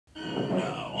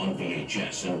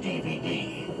VHS and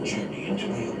DVD. Journey into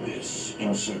the abyss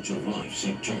in search of life's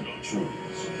eternal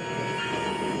truths.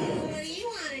 What do you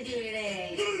want to do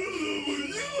today?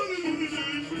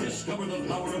 Discover the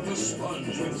power of the sponge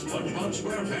with SpongeBob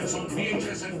SquarePants on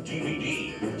VHS and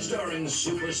DVD. Starring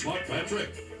Super Smart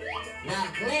Patrick. Now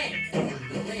click.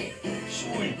 Click.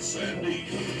 Sweet Sandy.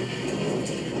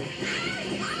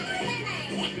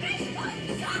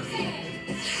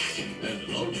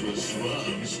 And Ultra Scrub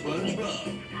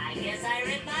SpongeBob. I guess I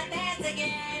ripped my pants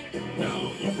again.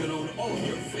 Now you can own all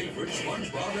your favorite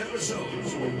SpongeBob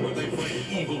episodes, where they fight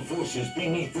evil forces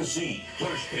beneath the sea,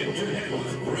 clash head-to-head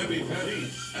with Krabby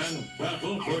Patty, and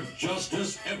battle for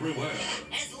justice everywhere.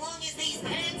 As long as these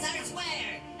pants are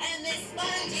square and this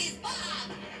sponge is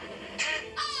Bob,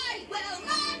 I will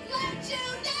not let you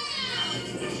down!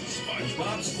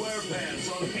 SpongeBob SquarePants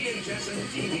on VHS and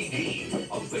DVD.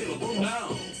 Available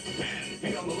now. And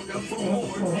be on the lookout for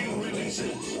more new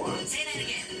releases. Say that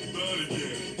again. That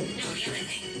again. No, the other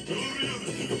thing.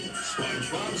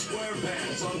 SpongeBob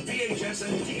SquarePants on VHS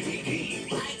and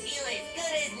DVD. I feel as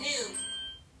good as new.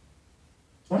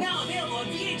 Now available on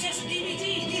VHS and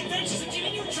DVD, The Adventures of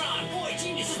Jimmy Neutron, Boy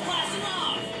Genius is blasting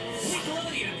off!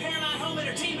 Nickelodeon and Paramount Home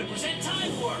Entertainment present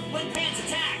Time Warp, When Pants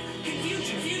Attack,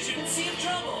 Confusion, Fusion, and Sea of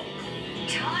Trouble.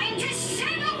 Time to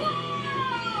save the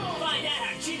world! Find out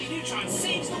how Jimmy Neutron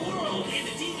saves the world in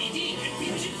the DVD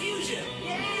Confusion Fusion.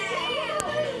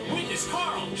 Witness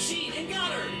Carl, Sheen, and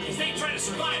Goddard as they try to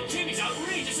survive Jimmy's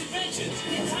outrageous inventions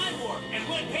in Time Warp and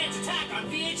When Pants Attack on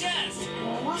VHS.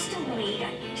 Must have made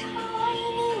a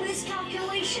tiny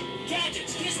miscalculation.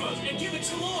 Gadgets, gizmos, and gimmicks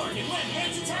galore in When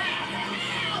Pants Attack.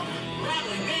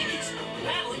 Rattling babies,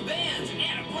 battling bands,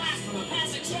 and a blast from the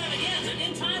past extravaganza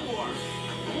in Time Warp.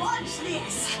 Watch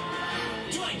this.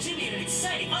 Join Jimmy in an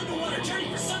exciting underwater journey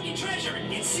for sunken treasure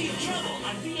in Sea of Trouble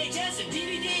on VHS and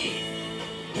DVD.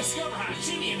 Discover how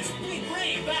Jimmy and his big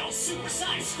brain battle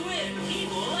super-sized squid,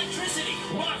 evil electricity,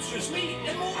 monstrous meat,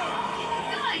 and more.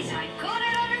 Guys, I got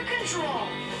it under control.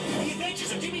 The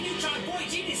Adventures of Jimmy Neutron Boy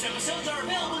Genius episodes are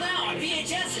available now on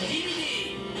VHS and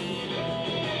DVD.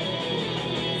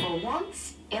 For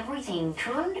once, everything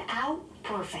turned out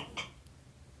perfect.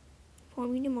 For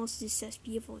me, the most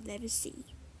successful I've ever seen.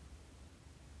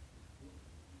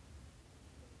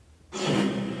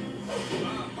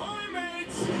 Ahoy,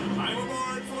 mates! I'm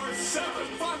aboard for 7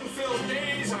 fun-filled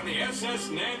days on the SS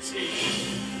Nancy.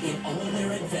 In all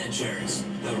their adventures,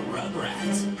 the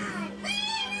Rugrats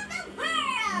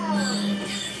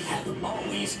have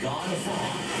always gone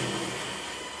far.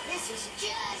 This is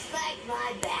just like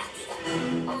my back.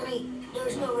 Only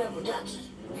there's no rubber ducky.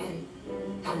 And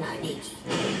I'm not Nikki.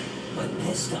 But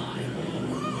this time,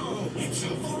 It's a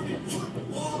 40-foot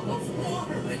wall of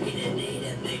water. we can need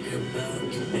a bigger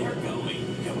boat. They're going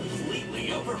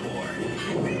completely overboard.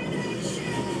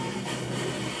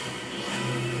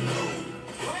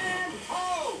 Land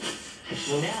ho!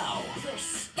 Now, We're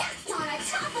stuck on a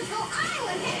tropical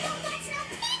island that don't got no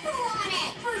people on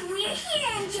it. But we're here,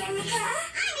 Angelica.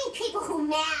 I mean people who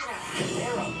matter.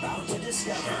 they're about to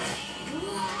discover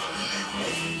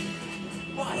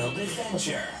wild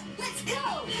adventure, Let's go.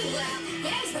 Well,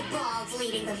 there's the balds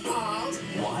leading the bald.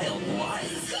 wild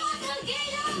life, Got the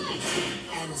gate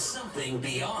on. and something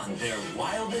beyond their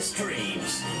wildest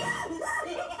dreams.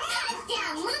 Cut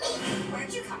down, monkey.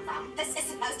 Where'd you come from? This is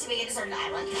supposed to be a deserted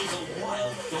island. The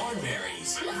wild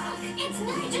thornberries, Look, it's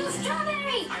Nigel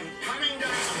Strawberry. I'm coming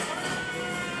down.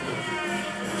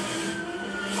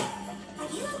 Are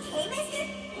you okay, mister?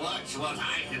 Watch what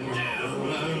I can do.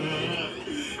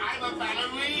 I'm a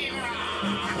ballerina.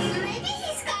 Maybe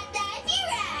he's got diabetes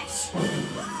rash.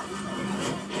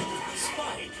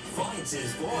 Spike finds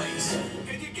his voice.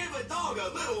 Could you give a dog a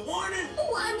little warning?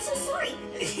 Oh, I'm so sorry.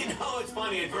 You know, it's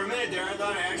funny. For a minute there, I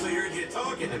thought I actually heard you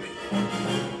talking to me.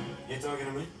 You talking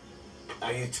to me?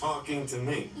 Are you talking to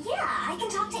me? Yeah, I can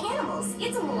talk to animals.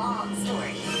 It's a long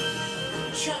story.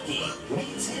 Chucky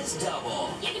meets his double.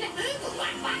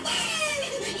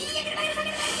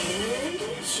 When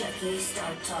did Chucky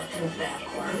start talking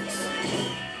backwards?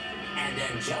 And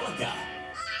Angelica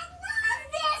I love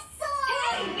this song!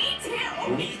 Hey, me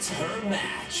too! meets her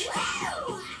match.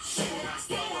 Woo! Should I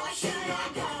stay or should I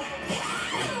go?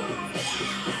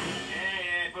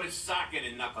 Hey, put a sock in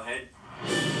it, knucklehead.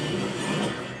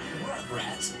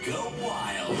 Rugrats Go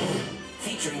Wild.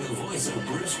 Featuring the voice of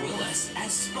Bruce Willis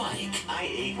as Spike. I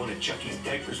ate one of Chucky's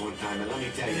diapers one time, and let me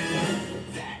tell you,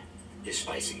 that is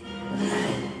spicy.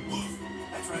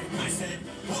 That's right, I said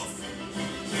woof.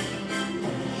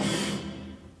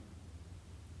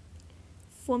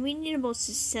 For me, the most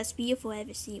successful I've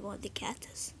ever seen was the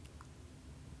Cactus.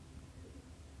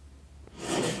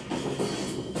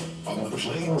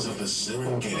 plains of the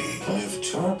Serengeti live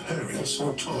two parents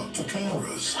who talk to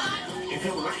cameras. If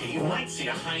you're lucky, you might see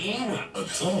a hyena. A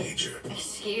teenager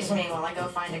Excuse me while I go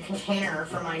find a container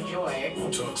for my joy.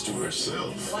 who talks to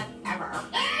herself. Whatever.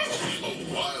 A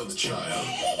wild child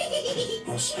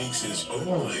who speaks his own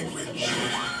language.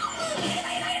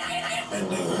 And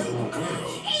a young girl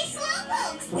Hey,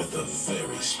 Slowpokes! with a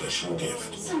very special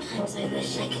gift. Sometimes I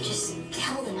wish I could just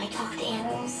tell them I talk to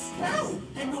animals. No,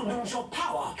 then you'll lose your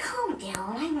power. Calm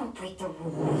down, I won't break the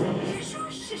rules. Here's your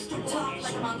sister. Talk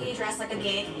like a monkey, dress like a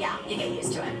geek. Yeah, you get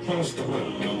used to it. He's the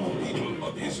young beetle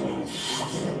up his nose.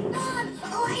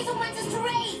 Liza wants us to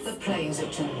race! The plains are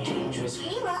too dangerous.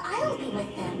 Kayla, I'll be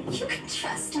with them. You can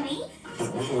trust me.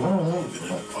 But when you live in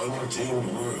an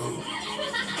untamed world,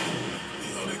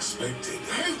 the unexpected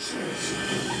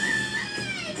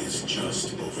is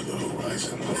just over the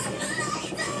horizon.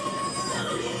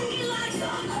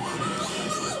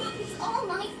 It's all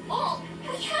my fault.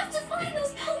 We have to find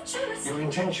those poachers. Your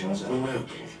intentions are noble,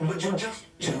 but you're just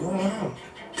too young.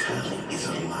 Tally is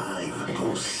alive.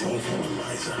 Go save him,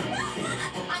 Eliza.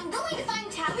 I'm going to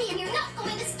find Tally and you're not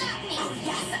going to stop me!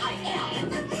 Yes, I am.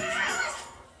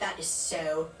 That is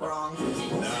so wrong.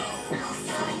 Now, I'll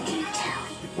find you,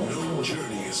 Tally. no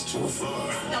journey is too far.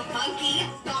 The monkey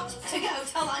got to go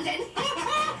to London!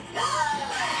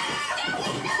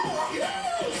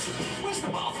 Where's the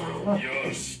bathroom?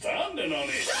 You're standing on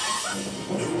it.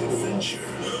 No adventure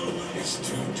is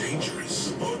too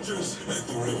dangerous. Poachers at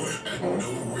the river, and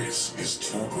no risk is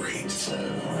too great. So,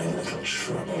 my little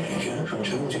troublemaker, who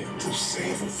told you to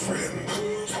save a friend?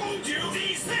 Told you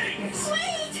these things.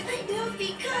 Wait! I know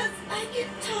because I can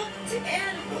talk to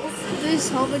animals. This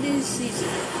holiday season.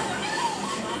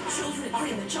 My children are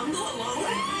in the jungle alone?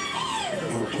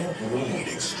 You don't need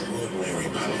extraordinary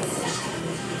powers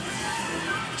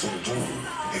to do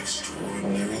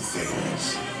extraordinary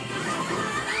things.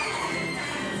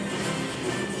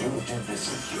 You do this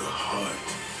with your heart.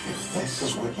 If this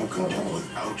is what you can do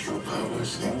without your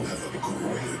powers, you have a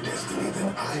greater destiny than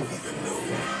I've even known.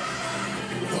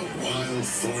 The Wild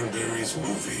Thornberrys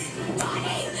movie.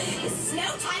 Bonnie, this is no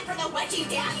time for the wedgie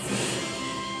dance!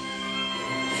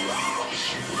 Whoa!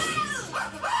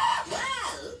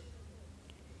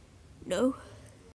 No.